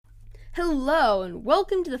Hello, and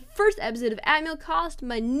welcome to the first episode of At Meal Cost,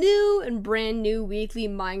 my new and brand new weekly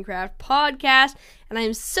Minecraft podcast, and I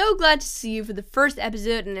am so glad to see you for the first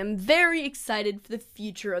episode, and I'm very excited for the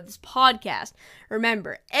future of this podcast.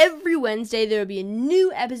 Remember, every Wednesday there will be a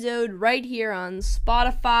new episode right here on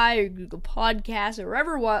Spotify or Google Podcasts or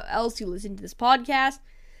wherever else you listen to this podcast.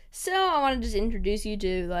 So I want to just introduce you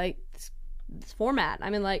to, this format.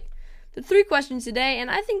 The 3 questions today,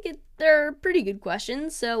 and I think they're pretty good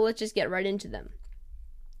questions, so let's just get right into them.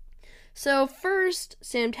 So first,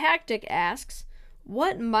 Sam Tactic asks,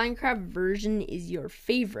 what Minecraft version is your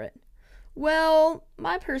favorite? Well,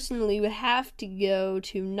 I personally would have to go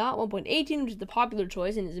to not 1.18, which is the popular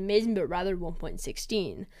choice and is amazing, but rather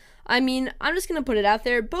 1.16. I'm just going to put it out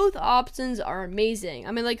there, both options are amazing.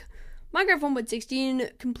 Minecraft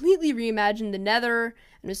 1.16 completely reimagined the Nether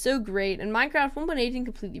and was so great, and Minecraft 1.18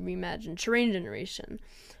 completely reimagined terrain generation.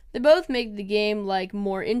 They both make the game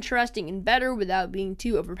more interesting and better without being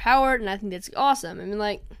too overpowered, and I think that's awesome.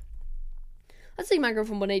 Let's take Minecraft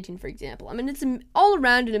 1.18 for example. It's all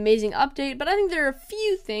around an amazing update, but I think there are a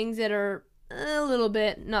few things that are a little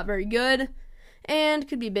bit not very good and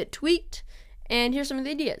could be a bit tweaked, and here's some of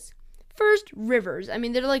the ideas. First, rivers.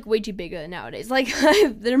 They're way too big nowadays.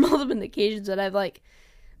 There are multiple occasions that I've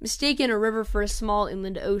mistaken a river for a small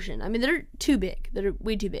inland ocean. They're too big. They're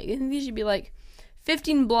way too big. I think these should be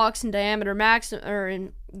 15 blocks in diameter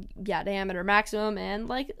diameter maximum, and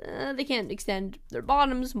they can't extend their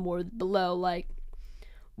bottoms more below Y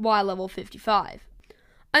level 55.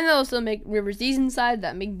 And they'll also make rivers these inside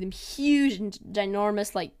that make them huge and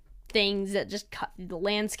ginormous things that just cut through the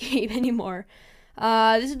landscape anymore.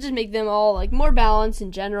 This would just make them all more balanced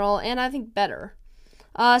in general, and I think better.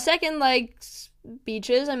 Second,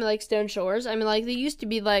 beaches. Stone shores. They used to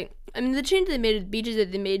be the change they made with beaches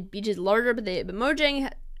that they made beaches larger, but merging.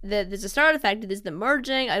 There's a start effect of this. The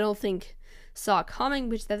merging, I don't think saw coming,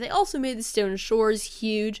 which that they also made the stone shores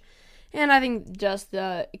huge, and I think just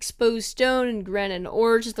the exposed stone and granite and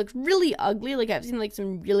ore just looks really ugly. I've seen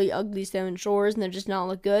some really ugly stone shores, and they just not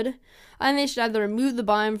look good. And they should either remove the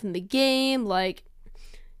biome from the game,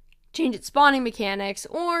 change its spawning mechanics,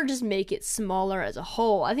 or just make it smaller as a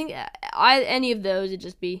whole. I think any of those would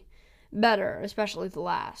just be better, especially the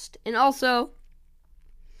last. And also,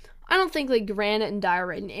 I don't think granite and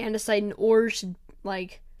diorite and andesite and ore should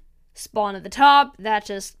spawn at the top. That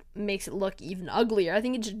just makes it look even uglier. I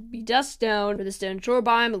think it should be dust stone for the stone shore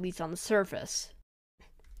biome, at least on the surface.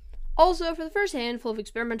 Also, for the first handful of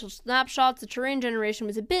experimental snapshots, the terrain generation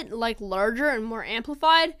was a bit larger and more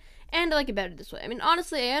amplified, and I like it better this way.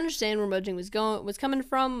 Honestly, I understand where merging was coming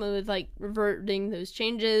from with reverting those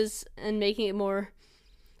changes and making it more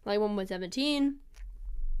 1.17,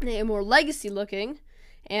 more legacy looking,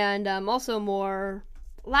 and also more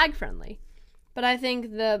lag friendly. But I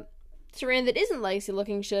think the terrain that isn't legacy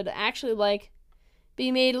looking should actually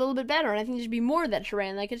be made a little bit better, and I think there should be more of that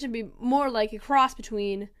terrain. It should be more a cross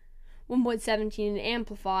between 1.17 and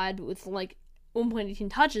amplified with 1.18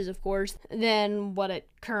 touches, of course, than what it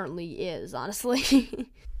currently is, honestly.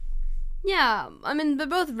 Yeah, they're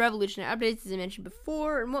both revolutionary updates, as I mentioned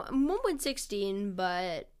before. 1.16,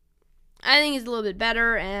 but I think it's a little bit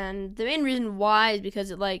better, and the main reason why is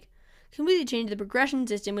because it completely changed the progression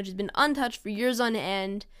system, which has been untouched for years on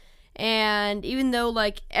end. And even though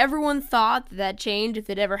everyone thought that change, if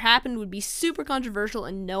it ever happened, would be super controversial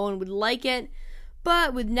and no one would like it,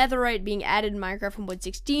 but with netherite being added in Minecraft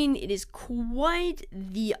 1.16, it is quite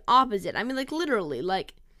the opposite. Literally,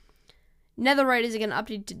 netherite is going to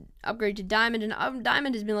upgrade to diamond, and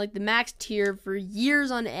diamond has been the max tier for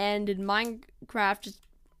years on end, and Minecraft just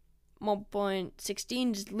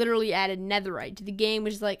 1.16 just literally added netherite to the game,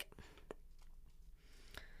 which is a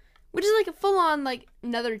full-on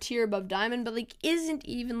another tier above diamond, but isn't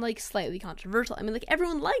even slightly controversial.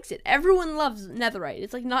 Everyone likes it. Everyone loves netherite.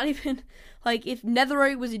 It's not even if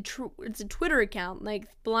netherite was it's a Twitter account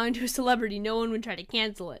belonging to a celebrity, no one would try to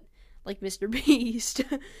cancel it, Mr. Beast.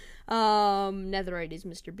 Netherite is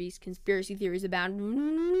Mr. Beast. Conspiracy theories abound.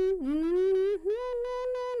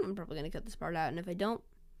 I'm probably gonna cut this part out, and if I don't,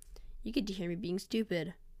 you get to hear me being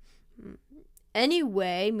stupid.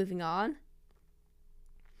 Anyway, moving on.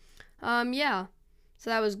 Yeah. So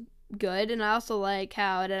that was good, and I also like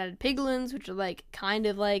how it added piglins, which are kind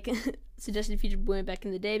of suggested feature way back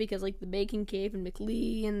in the day, because the Bacon Cave and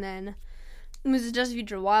McLee, and then it was a suggested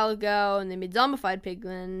feature a while ago, and they made zombified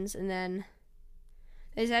piglins, and then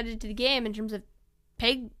they just added it to the game in terms of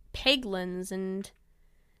piglins, and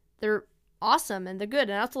they're awesome, and they're good,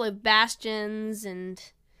 and I also like bastions, and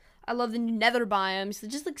I love the new nether biomes. They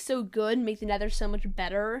just look so good and make the nether so much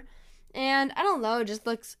better. And I don't know, it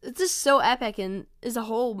it's just so epic and as a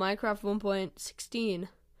whole, Minecraft 1.16.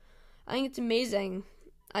 I think it's amazing.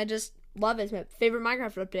 I just love it. It's my favorite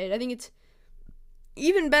Minecraft update. I think it's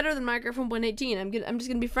even better than Minecraft 1.18. I'm just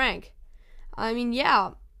gonna be frank. I mean,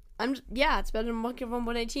 it's better than Minecraft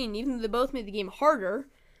 1.18. Even though they both made the game harder,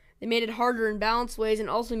 they made it harder in balanced ways and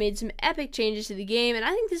also made some epic changes to the game. And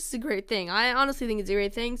I think this is a great thing. I honestly think it's a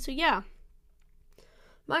great thing. So yeah,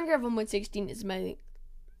 Minecraft 1.16 is my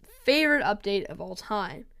favorite update of all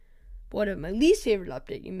time. What about my least favorite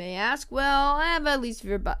update, you may ask? Well, I have a least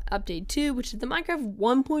favorite update too, which is the Minecraft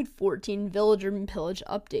 1.14 Villager and Pillage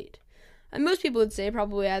update. And most people would say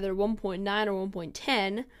probably either 1.9 or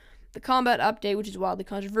 1.10, the combat update, which is wildly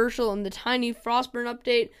controversial, and the tiny Frostburn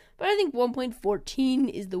update, but I think 1.14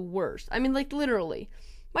 is the worst. I mean, like, literally.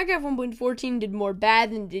 Minecraft 1.14 did more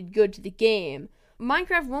bad than it did good to the game.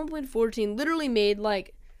 Minecraft 1.14 literally made,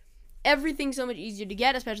 like, everything so much easier to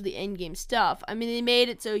get, especially endgame stuff. I mean, they made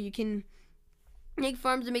it so you can make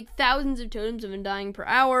farms that make thousands of totems of undying per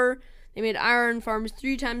hour. They made iron farms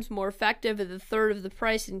 3 times more effective at a third of the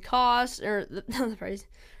price and cost, or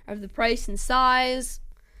the price and size.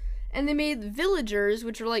 And they made the villagers,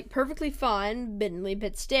 which were like perfectly fun, admittedly a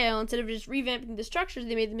bit stale. Instead of just revamping the structures,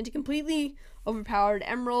 they made them into completely overpowered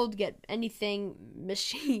emerald, get anything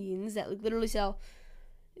machines that literally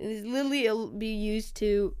be used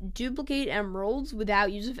to duplicate emeralds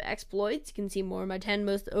without use of exploits. You can see more of my 10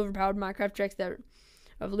 most overpowered Minecraft tricks that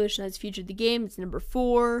revolutionized the future of the game. It's number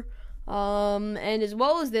 4. And as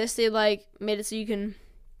well as this, they made it so you can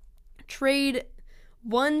trade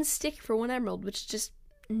 1 stick for 1 emerald, which just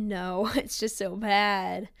no, it's just so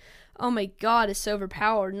bad. Oh my god, it's so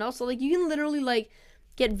overpowered. And also, you can literally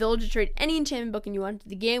get villager trade any enchantment book and you want into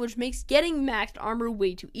the game, which makes getting maxed armor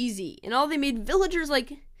way too easy. And all they made villagers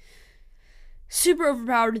super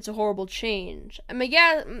overpowered. It's a horrible change. And my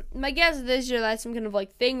guess is this year that's some kind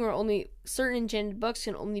of thing where only certain enchanted books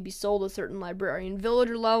can only be sold at certain librarian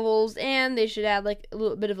villager levels, and they should add a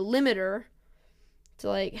little bit of a limiter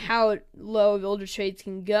to how low villager trades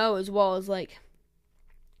can go, as well as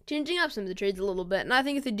changing up some of the trades a little bit. And I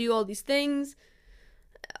think if they do all these things,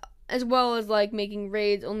 as well as making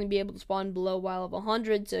raids only be able to spawn below Y level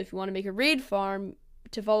 100, so if you want to make a raid farm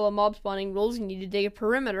to follow mob spawning rules, you need to dig a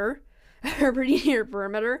perimeter, or pretty near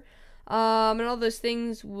perimeter, and all those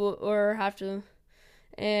things have a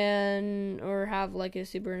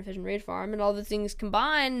super inefficient raid farm, and all the things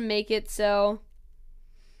combined make it so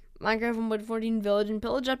Minecraft 1.14 Village and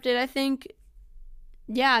Pillage update, I think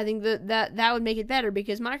that would make it better,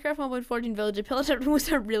 because Minecraft 1.14 Village and Pillage update was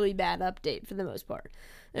a really bad update for the most part.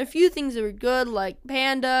 There are a few things that were good, like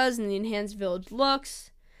pandas and the enhanced village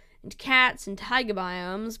looks, and cats and taiga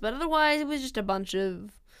biomes, but otherwise it was just a bunch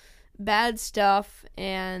of bad stuff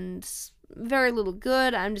and very little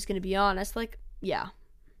good. I'm just going to be honest. Yeah.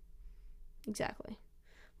 Exactly.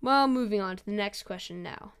 Well, moving on to the next question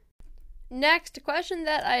now. Next, a question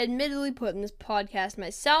that I admittedly put in this podcast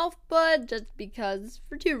myself, but just because,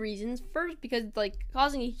 for 2 reasons. First, because it's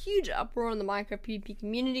causing a huge uproar in the Minecraft PvP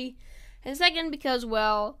community, and second, because,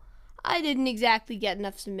 well, I didn't exactly get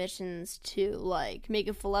enough submissions to make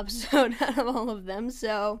a full episode out of all of them,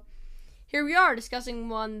 so here we are discussing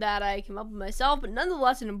one that I came up with myself, but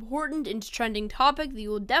nonetheless an important and trending topic that you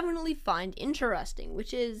will definitely find interesting,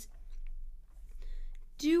 which is,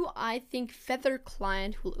 do I think Feather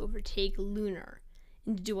Client will overtake Lunar?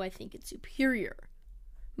 And do I think it's superior?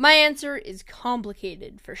 My answer is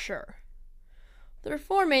complicated, for sure. There are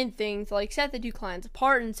 4 main things that set the 2 clients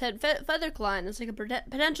apart and set Feather Client as a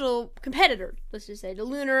potential competitor, let's just say, to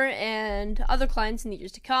Lunar and other clients in the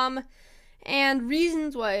years to come, and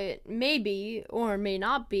reasons why it may be, or may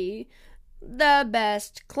not be, the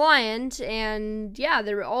best client. And yeah,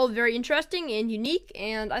 they're all very interesting and unique,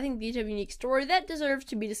 and I think they each have a unique story that deserves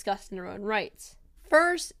to be discussed in their own rights.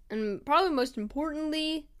 First, and probably most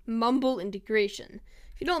importantly, Mumble integration.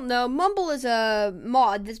 If you don't know, Mumble is a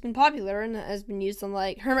mod that's been popular and has been used on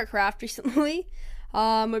Hermitcraft recently,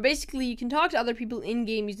 where basically you can talk to other people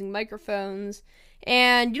in-game using microphones,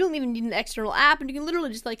 and you don't even need an external app, and you can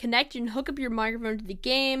literally just connect and hook up your microphone to the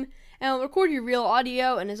game, and it'll record your real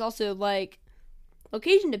audio, and is also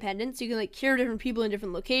location dependent, so you can hear different people in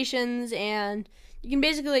different locations, and you can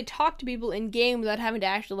basically talk to people in game without having to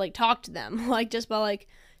actually talk to them, just by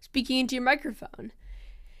speaking into your microphone.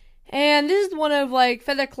 And this is one of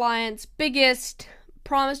Feather Client's biggest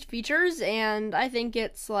promised features, and I think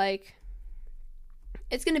it's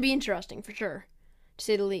it's gonna be interesting for sure, to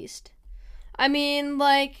say the least. I mean,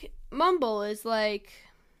 Mumble is I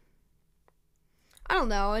don't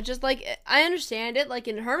know, it's just I understand it,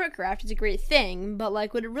 in Hermitcraft it's a great thing, but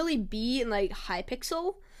would it really be in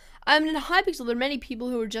Hypixel? I mean, in Hypixel, there are many people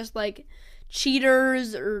who are just like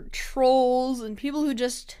cheaters or trolls and people who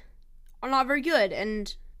just are not very good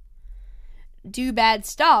and do bad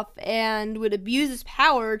stuff and would abuse his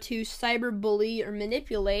power to cyberbully or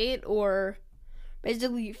manipulate or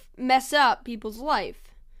basically mess up people's life.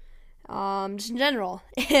 Just in general.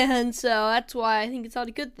 And so that's why I think it's not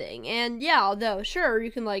a good thing. And yeah, although, sure,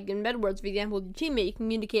 you can, like, in Bedwars, for example, with your teammate, you can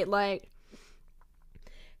communicate, like,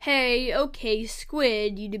 hey, okay,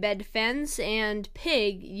 Squid, you do bad defense, and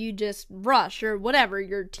Pig, you just rush, or whatever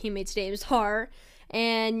your teammates' names are,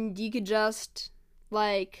 and you could just,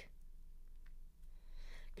 like,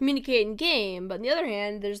 communicate in game. But on the other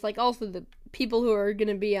hand, there's, like, also the people who are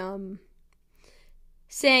gonna be,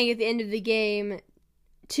 saying at the end of the game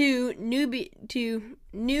to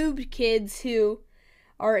noob kids who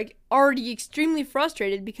are already extremely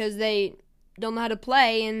frustrated because they don't know how to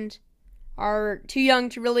play and are too young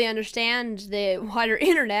to really understand the wider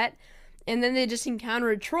internet, and then they just encounter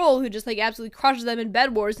a troll who just like absolutely crushes them in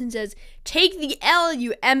Bed Wars and says, "Take the L,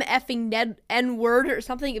 you MFing N-word," or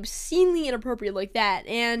something obscenely inappropriate like that.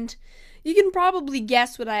 And you can probably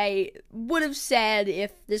guess what I would have said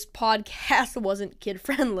if this podcast wasn't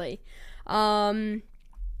kid-friendly.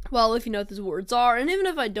 Well, if you know what those words are, and even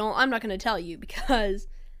if I don't, I'm not going to tell you, because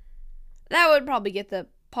that would probably get the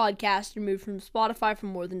podcast removed from Spotify for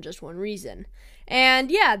more than just one reason.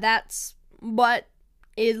 And yeah, that's what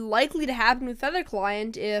is likely to happen with Feather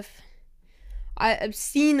Client if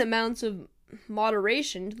obscene amounts of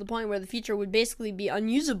moderation to the point where the feature would basically be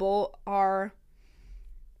unusable are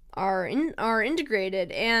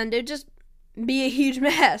integrated, and it'd just be a huge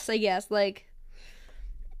mess, I guess. Like,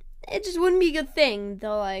 it just wouldn't be a good thing,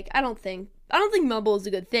 though. Like, I don't think mumble is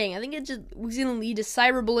a good thing. I think it just was gonna lead to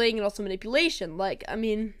cyberbullying and also manipulation. Like, I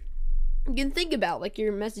mean, you can think about, like,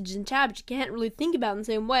 your messages in chat, but you can't really think about it in the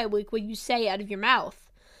same way, like, what you say out of your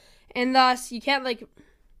mouth. And thus, you can't, like,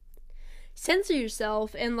 censor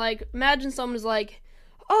yourself and, like, imagine someone is like,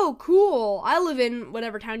 "Oh, cool, I live in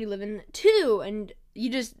whatever town you live in, too," and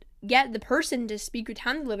you just get the person to speak your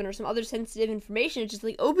town you live in or some other sensitive information. It just,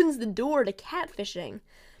 like, opens the door to catfishing.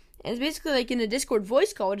 And it's basically like in a Discord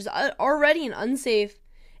voice call, which is already an unsafe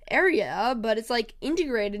area, but it's like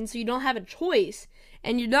integrated, and so you don't have a choice.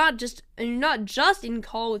 And you're not just in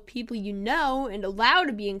call with people you know and allowed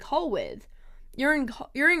to be in call with. You're in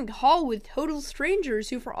call with total strangers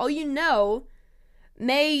who, for all you know,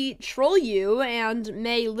 may troll you and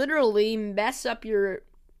may literally mess up your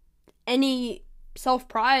any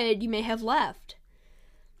self-pride you may have left.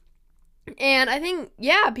 And I think,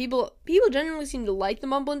 yeah, people genuinely seem to like the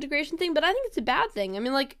mumble integration thing, but I think it's a bad thing. I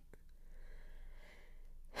mean, like,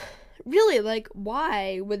 really, like,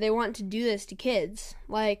 why would they want to do this to kids?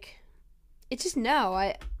 Like, it's just no.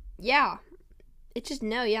 I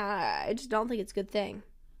just don't think it's a good thing.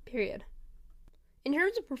 Period. In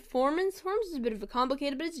terms of performance is a bit of a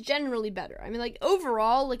complicated, but it's generally better. I mean, like,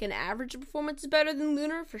 overall, like, an average performance is better than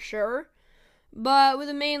Lunar, for sure. But with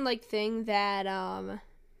the main, like, thing that, oh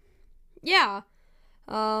yeah,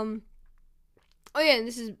 and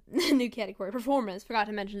this is the new category, performance. Forgot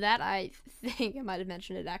to mention that. I think I might have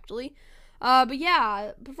mentioned it, actually. But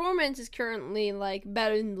yeah, performance is currently, like,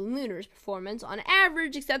 better than the Lunar's performance on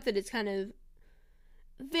average, except that it's kind of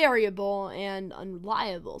variable and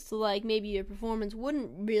unreliable. So, like, maybe your performance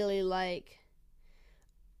wouldn't really, like,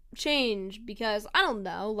 change because, I don't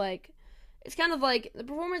know, like, it's kind of like, the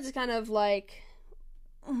performance is kind of like,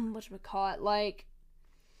 whatchamacallit, like,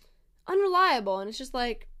 unreliable, and it's just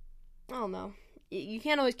like, I don't know, you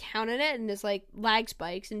can't always count on it, and there's like lag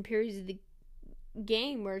spikes in periods of the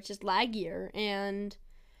game where it's just laggier, and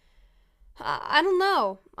I don't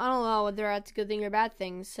know whether that's a good thing or a bad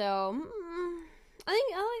thing. So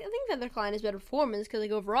I think Feather Client is better performance because,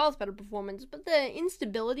 like, overall it's better performance, but the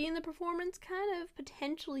instability in the performance kind of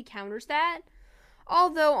potentially counters that,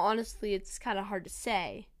 although honestly it's kind of hard to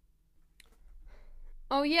say.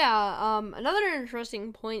 Oh yeah, another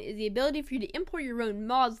interesting point is the ability for you to import your own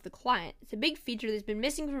mods to the client. It's a big feature that's been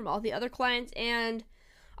missing from all the other clients, and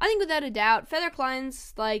I think without a doubt, Feather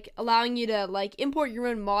Client's, like, allowing you to, like, import your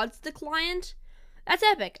own mods to the client, that's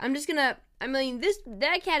epic.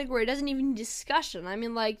 That category doesn't even need discussion. I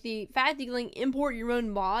mean, like, the fact that you can, like, import your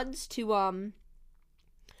own mods to,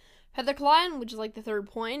 Feather Client, which is, like, the third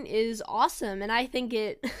point, is awesome, and I think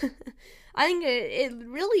it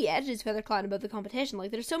really edges Feather Client above the competition. Like,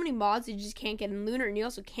 there's so many mods you just can't get in Lunar, and you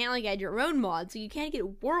also can't, like, add your own mods, so you can't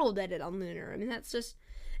get world edit on Lunar. I mean, that's just,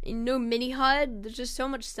 no mini HUD, there's just so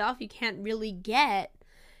much stuff you can't really get,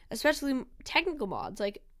 especially technical mods.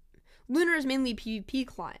 Like, Lunar is mainly a PvP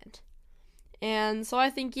client. And so I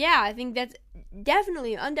think that's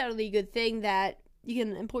definitely, undoubtedly a good thing that you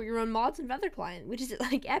can import your own mods in Feather Client, which is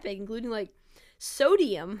like epic, including like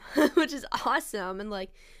Sodium, which is awesome, and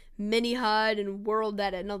like Mini HUD and World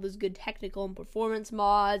Edit and all those good technical and performance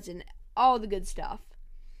mods and all the good stuff.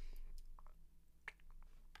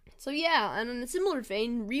 So yeah, and in a similar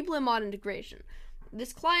vein, replay mod integration.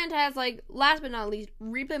 This client has, like, last but not least,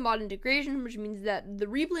 replay mod integration, which means that the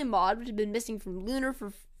replay mod, which has been missing from Lunar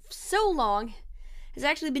for so long, has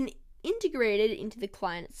actually been integrated into the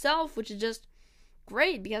client itself, which is just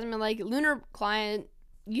great, because, I mean, like, Lunar client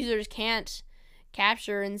users can't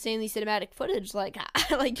capture insanely cinematic footage like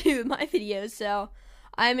I like to in my videos, so,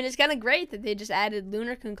 I mean, it's kind of great that they just added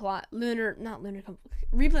replay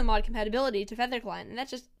mod compatibility to Feather Client, and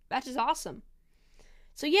that's just awesome.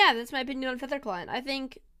 So yeah, that's my opinion on Feather Client. I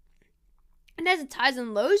think it has its highs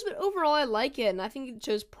and lows, but overall I like it, and I think it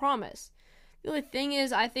shows promise. The only thing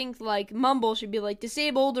is, I think, like, Mumble should be, like,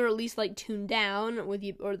 disabled or at least, like, tuned down with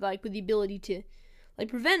the ability to, like,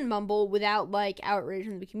 prevent Mumble without, like, outrage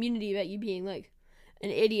from the community about you being, like, an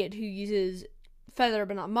idiot who uses Feather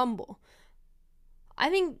but not Mumble. I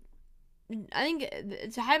think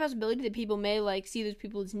it's a high possibility that people may, like, see those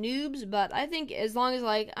people as noobs, but I think as long as,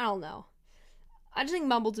 like, I don't know. I just think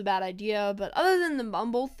Mumble's a bad idea, but other than the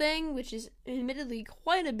Mumble thing, which is admittedly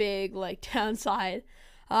quite a big, like, downside,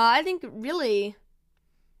 I think really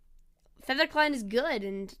Feather Client is good,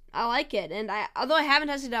 and I like it, and although I haven't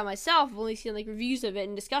tested it out myself, I've only seen, like, reviews of it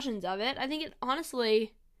and discussions of it, I think it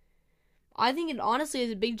honestly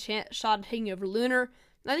is a big shot at taking over Lunar.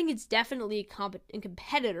 I think it's definitely a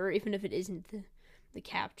competitor, even if it isn't the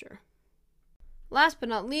capture. Last but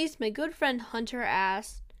not least, my good friend Hunter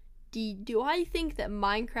asked, do I think that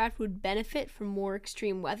Minecraft would benefit from more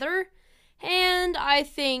extreme weather? And I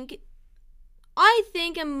think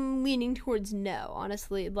I'm leaning towards no,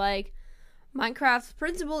 honestly. Like, Minecraft's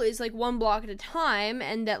principle is, like, one block at a time,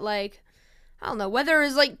 and that, like, I don't know, weather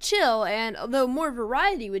is, like, chill, and although more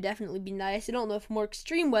variety would definitely be nice, I don't know if more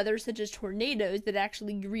extreme weather, such as tornadoes, that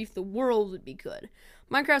actually grief the world would be good.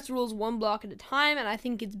 Minecraft's rules one block at a time, and I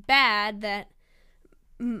think it's bad that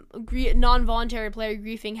non-voluntary player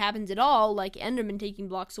griefing happens at all, like Enderman taking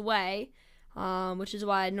blocks away, which is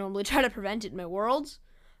why I normally try to prevent it in my worlds,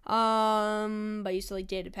 by use of, like,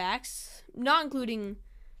 data packs, not including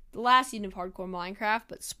the last season of Hardcore Minecraft,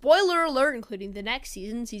 but spoiler alert, including the next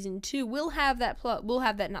season, Season 2, we'll have that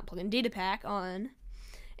not plug-in data pack on,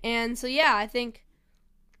 and so yeah, I think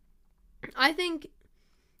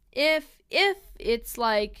if it's,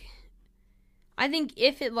 like, I think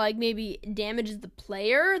if it, like, maybe damages the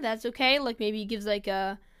player, that's okay. Like, maybe it gives, like,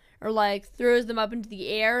 or, like, throws them up into the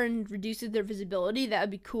air and reduces their visibility, that would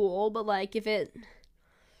be cool. But, like, if it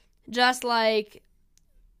just, like,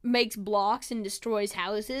 makes blocks and destroys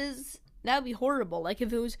houses, that would be horrible. Like,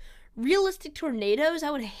 if it was realistic tornadoes, I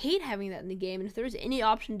would hate having that in the game. And if there was any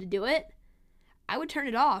option to do it, I would turn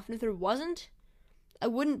it off. And if there wasn't, I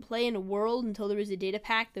wouldn't play in a world until there was a data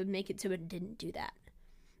pack that would make it so it didn't do that.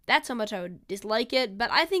 That's how much I would dislike it, but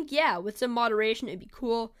I think, yeah, with some moderation, it'd be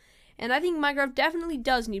cool, and I think Minecraft definitely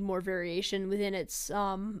does need more variation within its,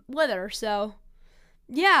 weather, so,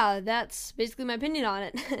 yeah, that's basically my opinion on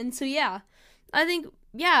it, and so, yeah, I think,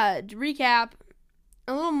 yeah, to recap,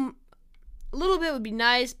 a little bit would be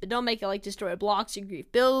nice, but don't make it, like, destroy blocks or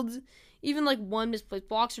grief builds. Even, like, one misplaced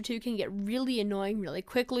blocks or two can get really annoying really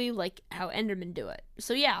quickly, like how Endermen do it,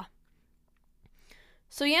 so, yeah.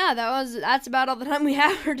 So yeah, that's about all the time we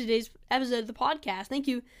have for today's episode of the podcast. Thank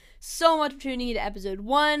you so much for tuning in to episode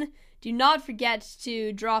 1. Do not forget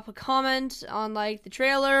to drop a comment on, like, the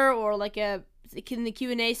trailer or, like, in the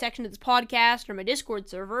Q&A section of this podcast or my Discord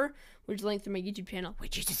server, which is linked through my YouTube channel,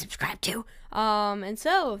 which you should subscribe to. And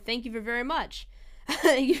so, thank you very much.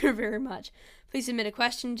 Thank you very much. Please submit a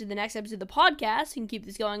question to the next episode of the podcast. You can keep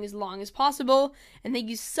this going as long as possible. And thank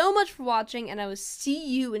you so much for watching, and I will see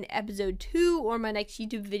you in episode 2 or my next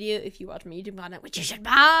YouTube video if you watch my YouTube content, which you should.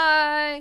 Bye!